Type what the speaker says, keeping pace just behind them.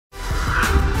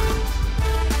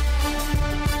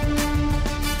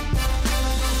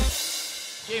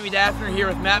Jamie Daffner here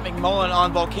with Matt McMullen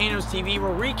on Volcanoes TV. We're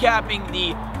recapping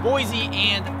the Boise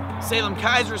and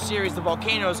Salem-Keizer series. The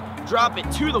Volcanoes drop it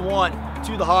 2-1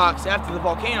 to the Hawks after the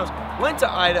Volcanoes went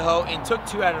to Idaho and took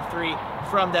 2 out of 3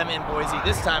 from them in Boise.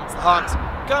 This time it's the Hawks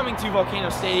coming to Volcano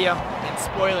Stadium and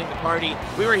spoiling the party.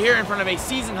 We were here in front of a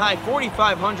season-high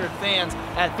 4,500 fans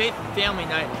at Faith and Family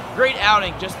Night. Great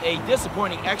outing, just a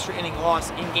disappointing extra inning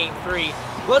loss in Game 3.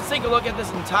 Let's take a look at this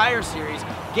entire series.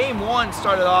 Game 1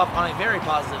 started off on a very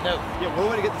positive note. Yeah, what a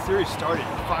way to get the series started.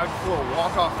 5-4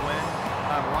 walk-off win.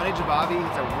 Ronnie Javavi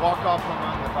hits a walk-off home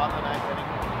run in the bottom of the 9th inning.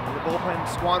 The bullpen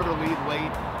squandered a lead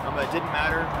late, but it didn't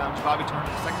matter. Javavi turned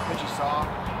to the second pitch he saw.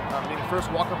 Made the first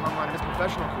walk-off home run in his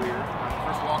professional career. The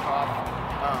first walk-off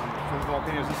for the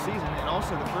Volcanoes this season, and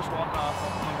also the first walk-off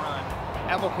home run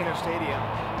at Volcano Stadium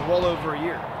in well over a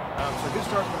year. So a good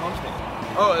start for the homestand.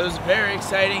 Oh, it was very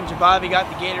exciting. Javavi got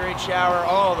the Gatorade shower.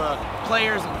 All the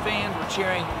players and fans were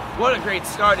cheering. What a great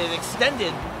start. It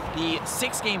extended the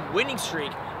 6-game winning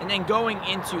streak. And then going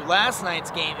into last night's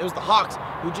game, it was the Hawks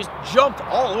who just jumped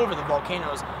all over the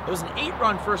Volcanoes. It was an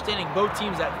 8-run first inning, both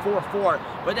teams at 4-4.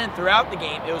 But then throughout the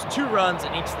game, it was 2 runs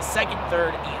in each the second,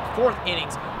 third, and fourth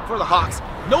innings for the Hawks.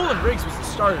 Nolan Riggs was the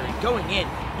starter, and going in,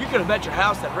 you could have bet your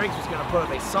house that Riggs was going to put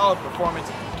up a solid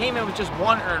performance. Came in with just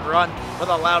 1 earned run, but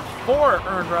allowed 4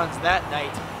 earned runs that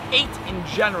night. 8 in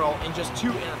general in just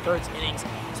 2 1/3 innings.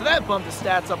 So that bumped the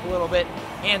stats up a little bit,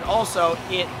 and also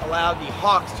it allowed the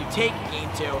Hawks to take Game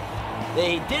 2.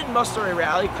 They did muster a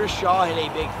rally. Chris Shaw hit a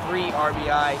big 3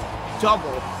 RBI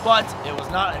double, but it was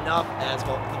not enough as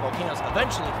the Volcanoes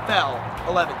eventually fell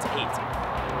 11-8.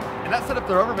 And that set up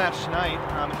their overmatch tonight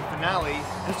in the finale.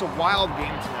 And it's a wild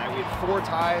game tonight. We had 4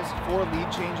 ties, 4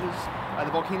 lead changes. The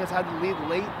Volcanoes had the lead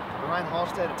late. Ryan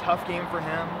Halstead, a tough game for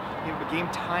him. He had a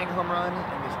game-tying home run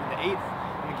in the 8th,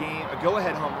 in the game, a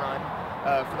go-ahead home run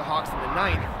for the Hawks in the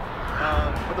 9th.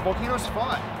 But the Volcanoes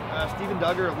fought. Steven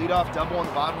Duggar, a leadoff double in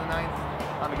the bottom of the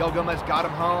 9th. Miguel Gomez got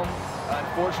him home.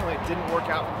 Unfortunately, it didn't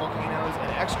work out for the Volcanoes in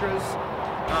extras.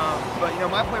 But, you know,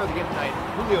 my player of the game tonight,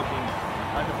 Julio Pena.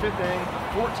 In the 5th inning,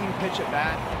 14-pitch at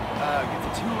bat. Gets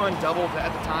a 2-run double to,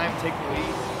 at the time, take the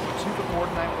lead. 2 for 4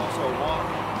 tonight with also a walk.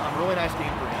 Really nice game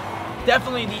for him.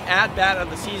 Definitely the at-bat of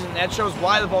the season. That shows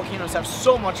why the Volcanoes have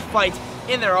so much fight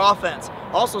in their offense.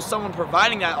 Also, someone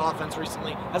providing that offense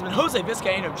recently has been Jose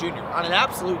Vizcaino Jr. on an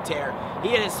absolute tear. He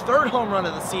hit his 3rd home run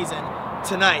of the season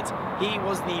tonight. He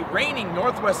was the reigning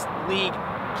Northwest League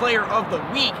Player of the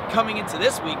Week coming into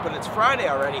this week, but it's Friday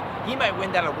already. He might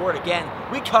win that award again.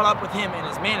 We caught up with him and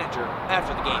his manager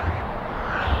after the game.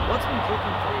 What's been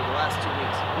clicking for you the last 2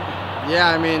 weeks?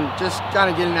 Yeah, I mean, just kind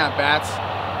of getting at bats.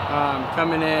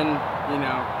 Coming in, you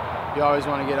know, you always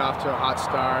want to get off to a hot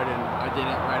start, and I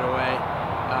didn't right away.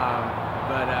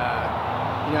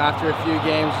 You know, after a few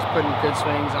games, just putting good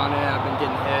swings on it, I've been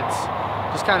getting hits.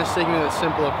 Just kind of sticking to the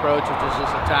simple approach, which is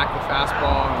just attack the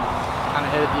fastball and kind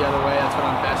of hit it the other way. That's what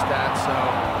I'm best at. So,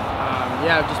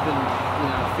 yeah, I've just been, you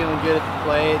know, feeling good at the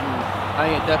plate, and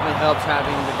I think it definitely helps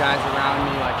having the guys around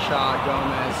me like Shaw,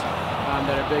 Gomez,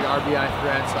 that are big RBI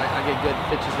threats. I get good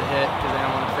pitches to hit because I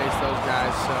don't want to face those guys.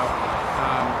 So,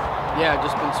 yeah, I've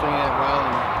just been swinging it well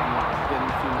and getting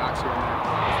a few knocks here and there.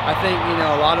 I think, you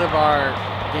know, a lot of our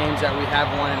games that we have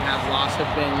won and have lost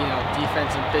have been, you know, defense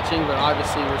and pitching, but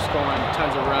obviously we're scoring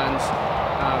tons of runs.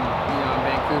 You know, in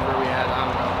Vancouver we had, I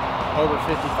don't know, over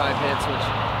 55 hits, which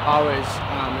always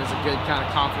is a good kind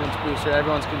of confidence booster.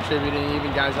 Everyone's contributing,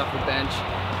 even guys off the bench.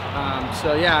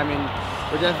 So, yeah, I mean,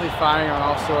 we're definitely firing on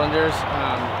all cylinders.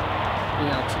 You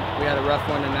know, we had a rough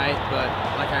one tonight, but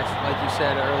like you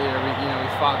said earlier, we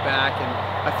fought back, and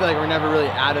I feel like we're never really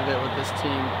out of it with this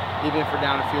team, even if we're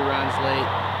down a few runs late.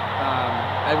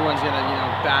 Everyone's gonna, you know,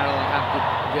 battle and have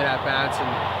good at bats,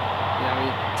 and you know,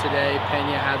 today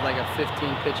Pena had like a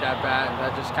 15-pitch at bat, and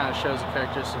that just kind of shows the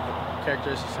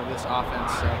characteristics of this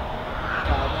offense. So.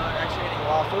 Not actually getting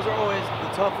lost. Those are always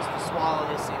the toughest to swallow,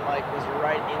 they seem like, because you're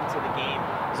right into the game.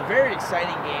 It's a very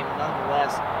exciting game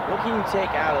nonetheless. What can you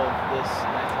take out of this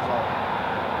night's result?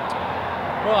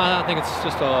 Well, I think it's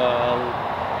just a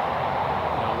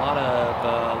lot of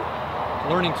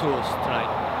learning tools tonight.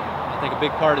 I think a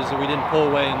big part is that we didn't pull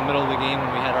away in the middle of the game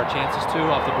when we had our chances to,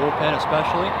 off the bullpen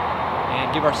especially,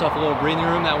 and give ourselves a little breathing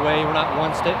room. That way we're not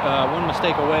one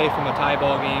mistake away from a tie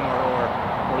ball game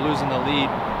or losing the lead.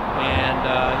 And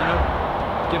you know,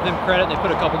 give them credit. They put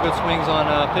a couple good swings on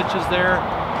pitches there,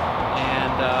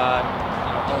 and you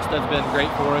know, Halstead's been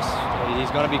great for us. He's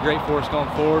going to be great for us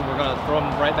going forward. We're going to throw him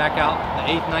right back out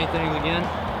the 8th, 9th innings again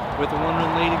with a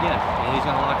 1-run lead again, and he's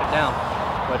going to lock it down.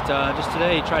 But just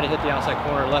today, he tried to hit the outside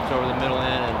corner left over the middle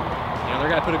end, and you know,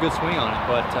 their guy put a good swing on it.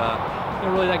 But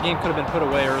really that game could have been put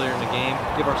away earlier in the game.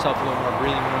 Give ourselves a little more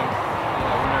breathing room.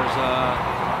 When there's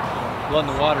blood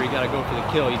in the water, you got to go for the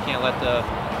kill. You can't let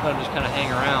them just kind of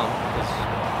hang around. It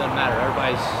doesn't matter.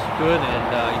 Everybody's good, and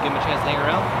you give them a chance to hang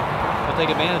around, they'll take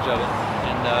advantage of it.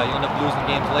 And you end up losing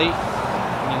games late.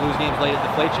 When you lose games late, it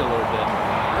deflates you a little bit.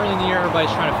 Early in the year,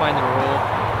 everybody's trying to find their role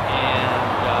and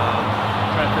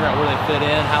trying to figure out where they fit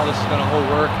in, how this is going to whole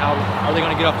work, how are they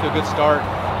going to get off to a good start.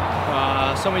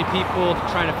 So many people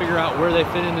trying to figure out where they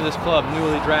fit into this club.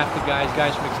 Newly drafted guys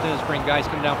from extended spring, guys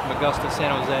coming down from Augusta,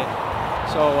 San Jose.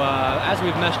 So as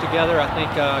we've meshed together, I think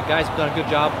guys have done a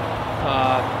good job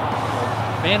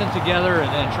banding together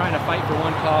and trying to fight for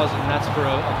one cause, and that's for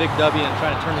a big W and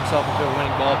trying to turn himself into a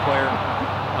winning ball player.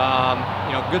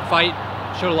 Good fight.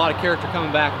 Showed a lot of character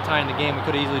coming back and tying the game. We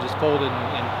could have easily just folded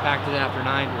and packed it after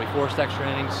 9, but we forced extra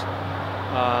innings.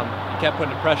 Kept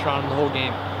putting the pressure on them the whole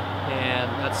game. And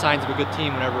that's signs of a good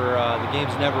team whenever the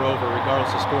game's never over,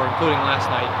 regardless of score, including last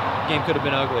night. The game could have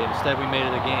been ugly. Instead, we made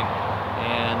it a game.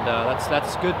 And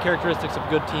that's good characteristics of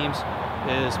good teams,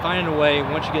 is finding a way,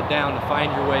 once you get down, to find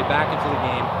your way back into the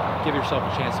game, give yourself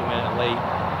a chance to win it late.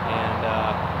 And,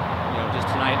 just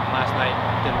tonight and last night,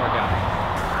 didn't work out.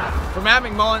 For Matt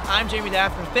McMullen, I'm Jamie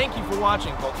Daffner. Thank you for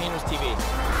watching Volcanoes TV.